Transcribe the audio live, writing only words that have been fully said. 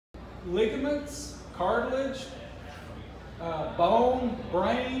ligaments, cartilage, bone,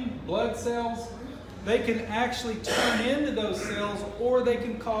 brain, blood cells. They can actually turn into those cells, or they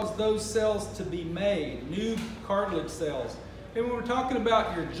can cause those cells to be made, new cartilage cells. And when we're talking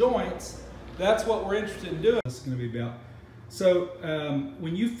about your joints, that's what we're interested in doing. This is going to be about. So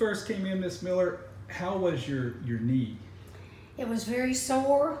when you first came in, Miss Miller, how was your knee? It was very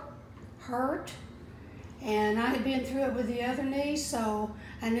sore, hurt, and I had been through it with the other knee, so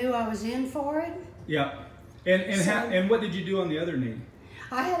I knew I was in for it. Yeah. And what did you do on the other knee?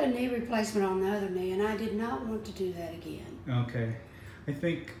 I had a knee replacement on the other knee, and I did not want to do that again. Okay. I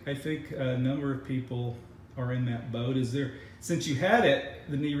think a number of people are in that boat. Is there, since you had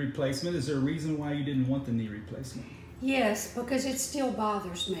the knee replacement, is there a reason why you didn't want the knee replacement? Yes, because it still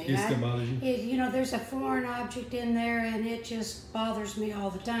bothers me. It still bothers you? You know, there's a foreign object in there, and it just bothers me all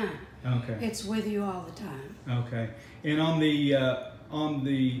the time. Okay. It's with you all the time. Okay. And on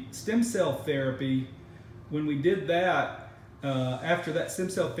the stem cell therapy, when we did that, after that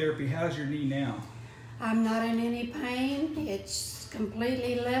stem cell therapy, how's your knee now? I'm not in any pain. It's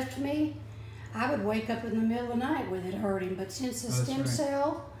completely left me. I would wake up in the middle of the night with it hurting, but since the stem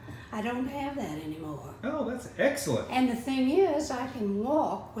cell, I don't have that anymore. Oh, that's excellent. And the thing is, I can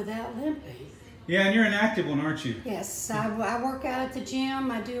walk without limping. Yeah, and you're an active one, aren't you? Yes, I work out at the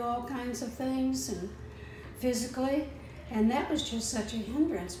gym. I do all kinds of things and physically, and that was just such a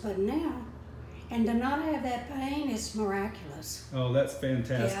hindrance. But now, and to not have that pain, it's miraculous. Oh, that's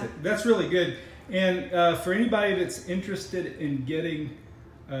fantastic. Yeah. That's really good. And for anybody that's interested in getting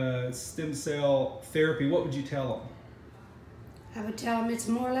stem cell therapy, what would you tell them? I would tell them it's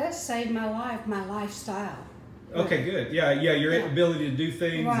more or less saved my life, my lifestyle. Okay, good. Yeah, your ability to do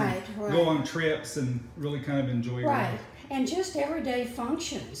things, right. Go on trips, and really kind of enjoy your life. And just everyday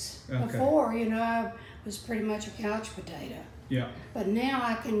functions. Okay. Before, you know, I was pretty much a couch potato. Yeah. But now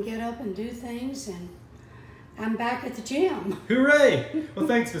I can get up and do things, and I'm back at the gym. Hooray! Well,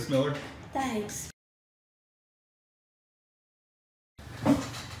 thanks, Miss Miller. Thanks.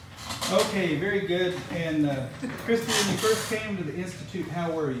 Okay, very good. And Christy, when you first came to the Institute,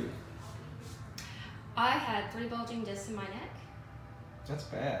 how were you? I had 3 bulging discs in my neck. That's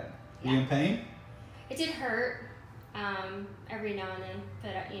bad. Yeah. Were you in pain? It did hurt every now and then,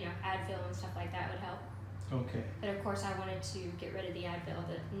 but you know, Advil and stuff like that would help. Okay. But of course, I wanted to get rid of the Advil,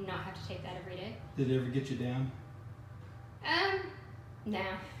 to not have to take that every day. Did it ever get you down? No.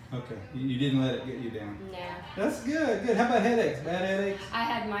 Okay. You didn't let it get you down? No. That's good. Good. How about headaches? Bad headaches? I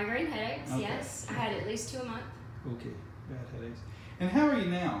had migraine headaches, okay. yes. I had at least 2 a month. Okay. Bad headaches. And how are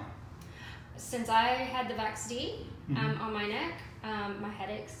you now? Since I had the VAXD on my neck, my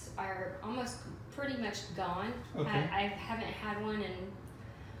headaches are almost pretty much gone. Okay. I haven't had one in,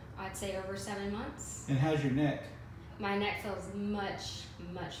 I'd say, over 7 months. And how's your neck? My neck feels much,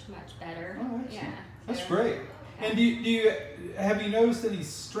 much, much better. Oh, excellent. Yeah. That's great. And have you noticed any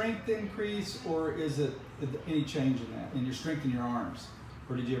strength increase, or is it any change in that, in your strength in your arms?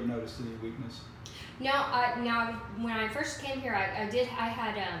 Or did you ever notice any weakness? No, when I first came here, I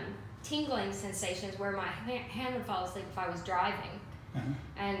had tingling sensations where my hand would fall asleep if I was driving.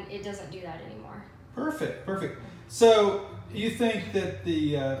 And it doesn't do that anymore. Perfect, perfect. So you think that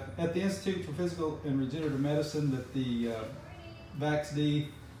at the Institute for Physical and Regenerative Medicine that the VAXD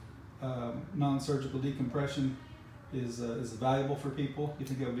non-surgical decompression is valuable for people? You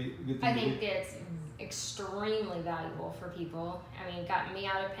think it would be a good thing I to think do? it's extremely valuable for people. I mean, it got me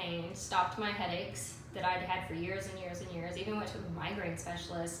out of pain, stopped my headaches that I'd had for years and years and years. Even went to a migraine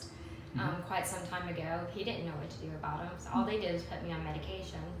specialist quite some time ago. He didn't know what to do about them, so all they did was put me on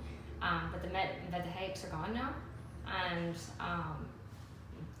medication. But the headaches are gone now, and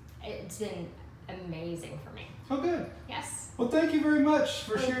it's been amazing for me. Oh, good. Yes. Well, thank you very much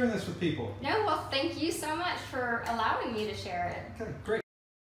for sharing this with people. No, well, thank you so much for allowing me to share it. Okay, great.